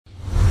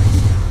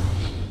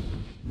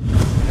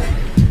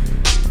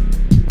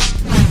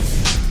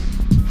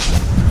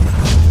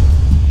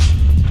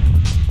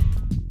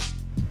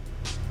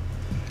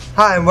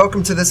Hi, and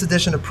welcome to this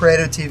edition of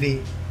Pareto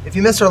TV. If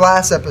you missed our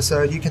last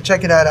episode, you can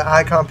check it out at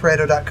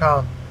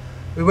iconpareto.com.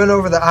 We went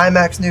over the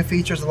iMac's new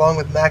features along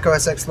with Mac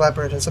OS X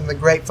Leopard and some of the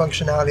great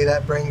functionality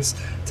that brings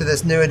to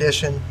this new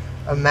edition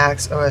of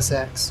Mac OS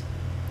X.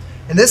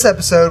 In this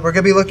episode, we're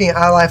going to be looking at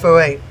iLife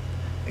 08.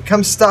 It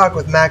comes stock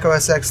with Mac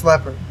OS X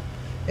Leopard.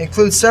 It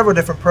includes several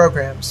different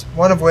programs,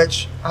 one of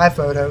which,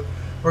 iPhoto,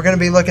 we're going to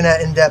be looking at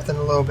in depth in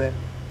a little bit.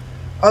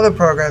 Other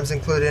programs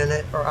included in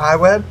it are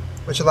iWeb,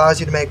 which allows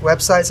you to make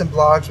websites and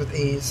blogs with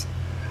ease,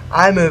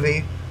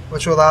 iMovie,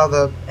 which will allow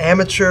the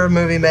amateur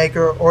movie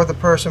maker or the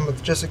person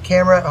with just a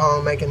camera at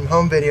home making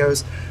home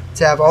videos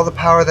to have all the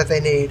power that they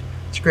need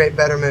to create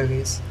better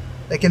movies.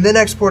 They can then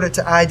export it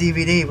to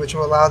iDVD, which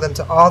will allow them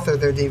to author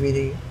their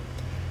DVD,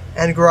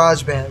 and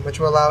GarageBand, which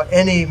will allow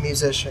any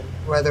musician,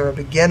 whether a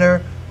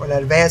beginner or an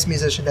advanced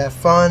musician, to have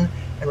fun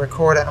and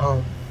record at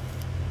home.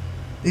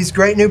 These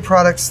great new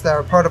products that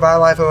are part of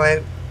iLife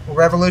 08 will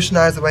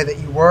revolutionize the way that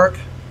you work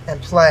and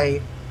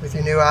play with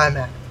your new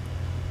iMac.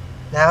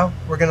 Now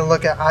we're going to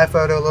look at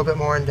iPhoto a little bit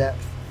more in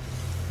depth.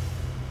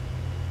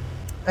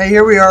 Hey,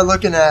 here we are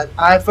looking at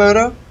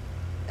iPhoto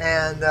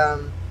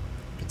and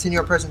continue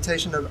our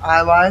presentation of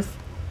iLife.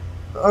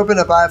 We'll open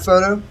up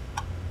iPhoto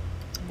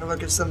and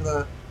look at some of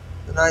the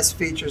nice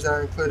features that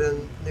are included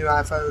in the new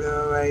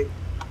iPhoto 08.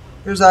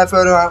 Here's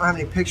iPhoto. I don't have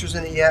any pictures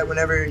in it yet.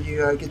 Whenever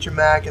you get your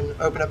Mac and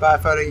open up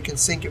iPhoto, you can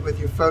sync it with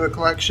your photo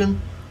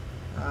collection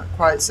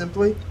quite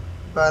simply.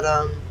 But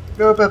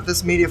go up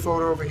this media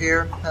folder over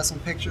here, has some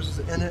pictures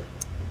in it.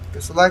 Go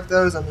select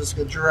those. I'm just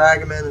going to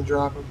drag them in and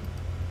drop them.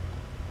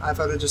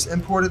 iPhoto just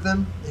imported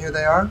them. Here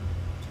they are.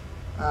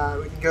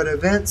 We can go to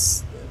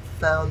events.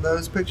 Found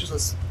those pictures.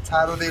 Let's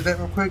title the event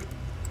real quick.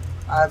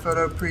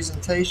 iPhoto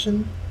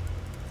presentation.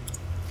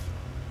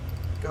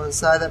 Go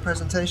inside that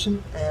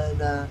presentation,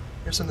 and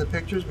here's some of the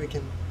pictures. We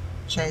can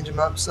change them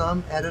up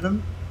some, edit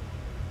them.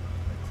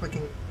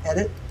 Clicking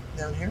edit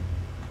down here.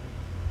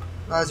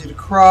 Allows you to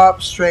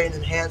crop, straighten,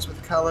 enhance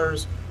with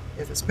colors.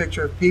 If it's a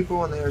picture of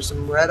people and there's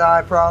some red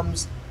eye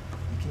problems,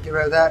 you can get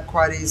rid of that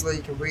quite easily.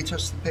 You can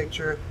retouch the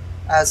picture,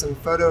 add some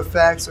photo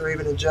effects, or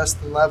even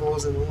adjust the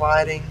levels and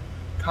lighting,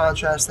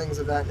 contrast, things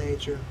of that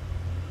nature.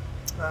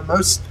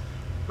 Most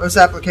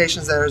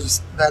applications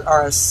that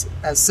are as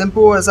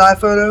simple as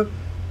iPhoto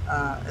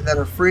and that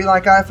are free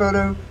like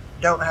iPhoto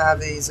don't have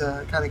these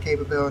kind of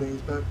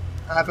capabilities, but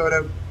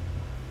iPhoto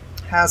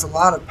has a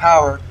lot of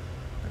power,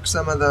 like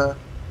some of the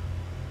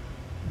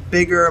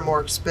bigger,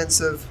 more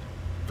expensive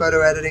photo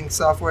editing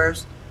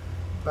softwares,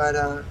 but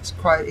it's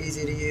quite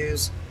easy to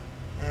use,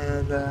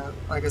 and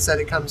like I said,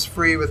 it comes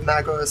free with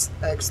Mac OS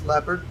X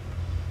Leopard.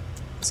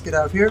 Let's get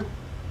out of here.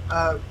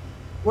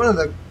 One of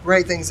the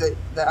great things that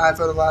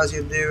iPhoto allows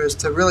you to do is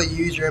to really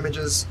use your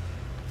images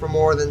for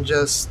more than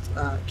just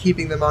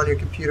keeping them on your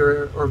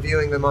computer or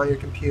viewing them on your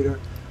computer.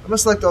 I'm going to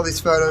select all these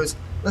photos.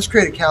 Let's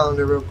create a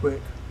calendar real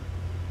quick.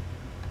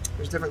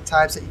 There's different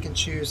types that you can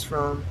choose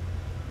from.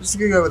 Just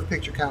going to go with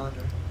picture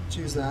calendar.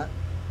 Choose that.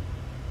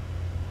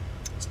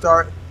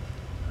 Start.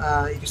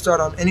 You can start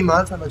on any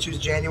month. I'm going to choose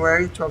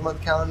January,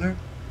 12-month calendar.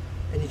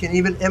 And you can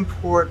even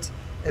import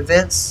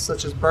events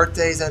such as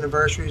birthdays,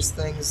 anniversaries,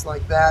 things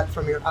like that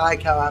from your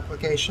iCal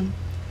application.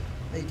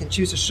 You can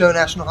choose to show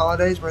national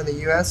holidays. We're in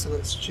the US, so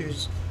let's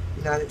choose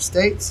United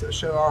States. So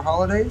show our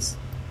holidays.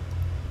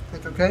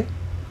 Click OK.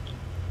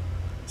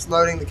 It's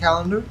loading the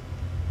calendar.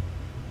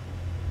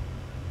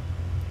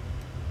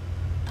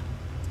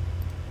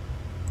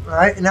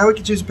 Alright, and now we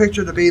can choose a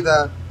picture to be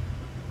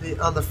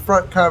on the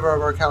front cover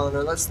of our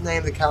calendar. Let's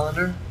name the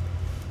calendar.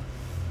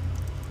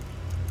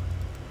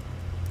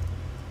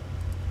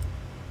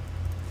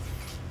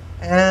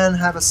 And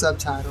have a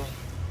subtitle.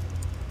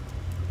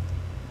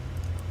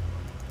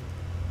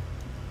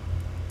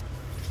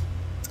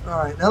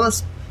 Alright, now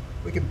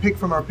we can pick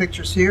from our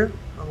pictures here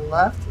on the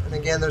left. And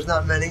again, there's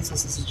not many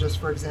since this is just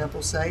for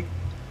example's sake.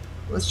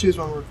 Let's choose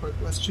one real quick.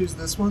 Let's choose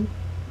this one.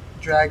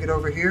 Drag it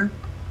over here.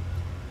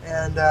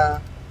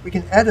 And we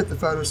can edit the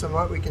photo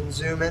somewhat. We can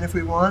zoom in if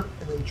we want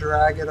and then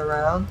drag it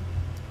around.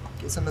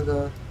 Get some of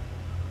the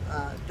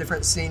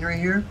different scenery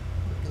here.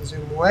 We can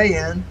zoom way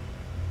in.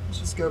 Let's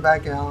just go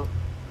back out.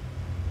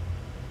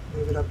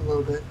 Move it up a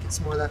little bit. Get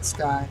some more of that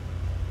sky.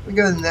 We can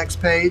go to the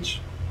next page.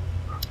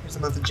 Here's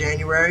the month of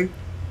January. You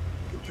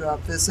can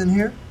drop this in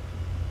here.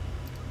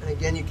 And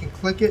again, you can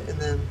click it and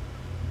then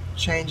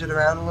change it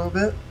around a little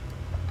bit.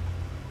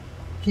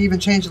 You can even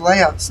change the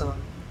layout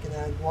some. You can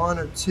add 1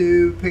 or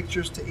 2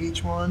 pictures to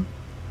each one.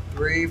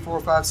 3, 4,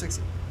 5,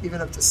 6,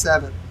 even up to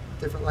 7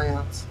 different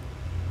layouts.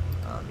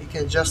 You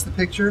can adjust the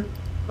picture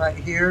right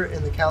here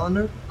in the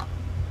calendar,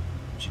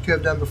 which you could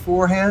have done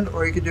beforehand,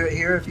 or you could do it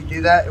here. If you do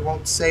that, it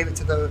won't save it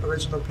to the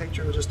original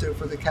picture. We'll just do it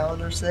for the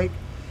calendar's sake.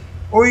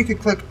 Or you could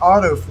click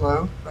Auto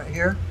Flow right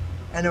here,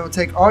 and it will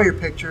take all your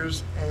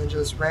pictures and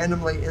just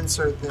randomly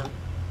insert them.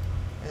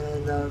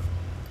 And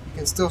you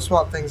can still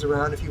swap things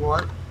around if you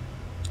want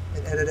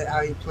and edit it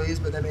how you please,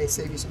 but that may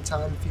save you some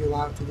time if you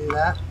allow it to do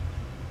that.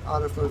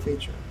 Autoflow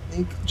feature.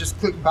 You can just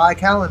click Buy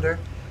Calendar,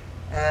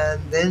 and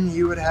then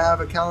you would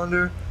have a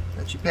calendar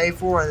that you pay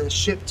for, and it's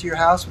shipped to your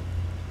house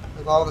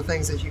with all the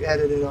things that you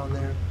edited on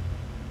there.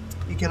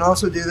 You can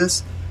also do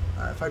this,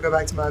 if I go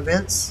back to my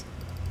events,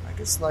 I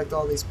can select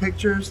all these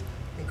pictures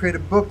and create a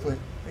booklet.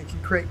 You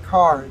can create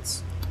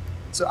cards.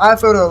 So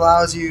iPhoto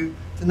allows you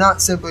to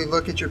not simply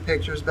look at your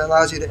pictures, but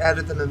allows you to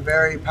edit them in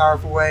very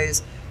powerful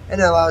ways, and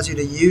it allows you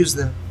to use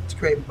them to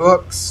create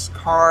books,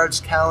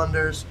 cards,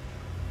 calendars,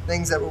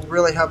 things that will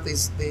really help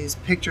these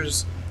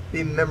pictures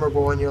be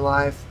memorable in your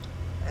life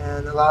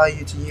and allow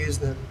you to use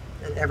them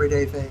in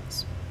everyday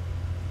things.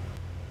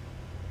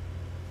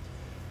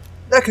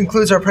 That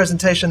concludes our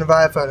presentation of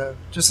iPhoto,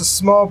 just a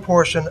small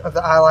portion of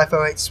the iLife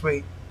 08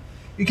 suite.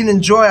 You can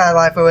enjoy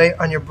iLife 08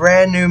 on your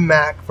brand new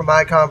Mac from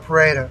ICON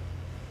Pareto.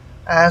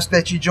 I ask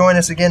that you join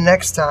us again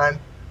next time,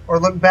 or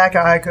look back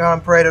at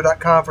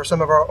iconpareto.com for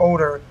some of our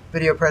older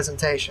video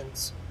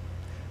presentations.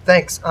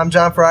 Thanks, I'm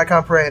John for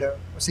ICON Pareto.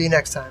 We'll see you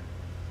next time.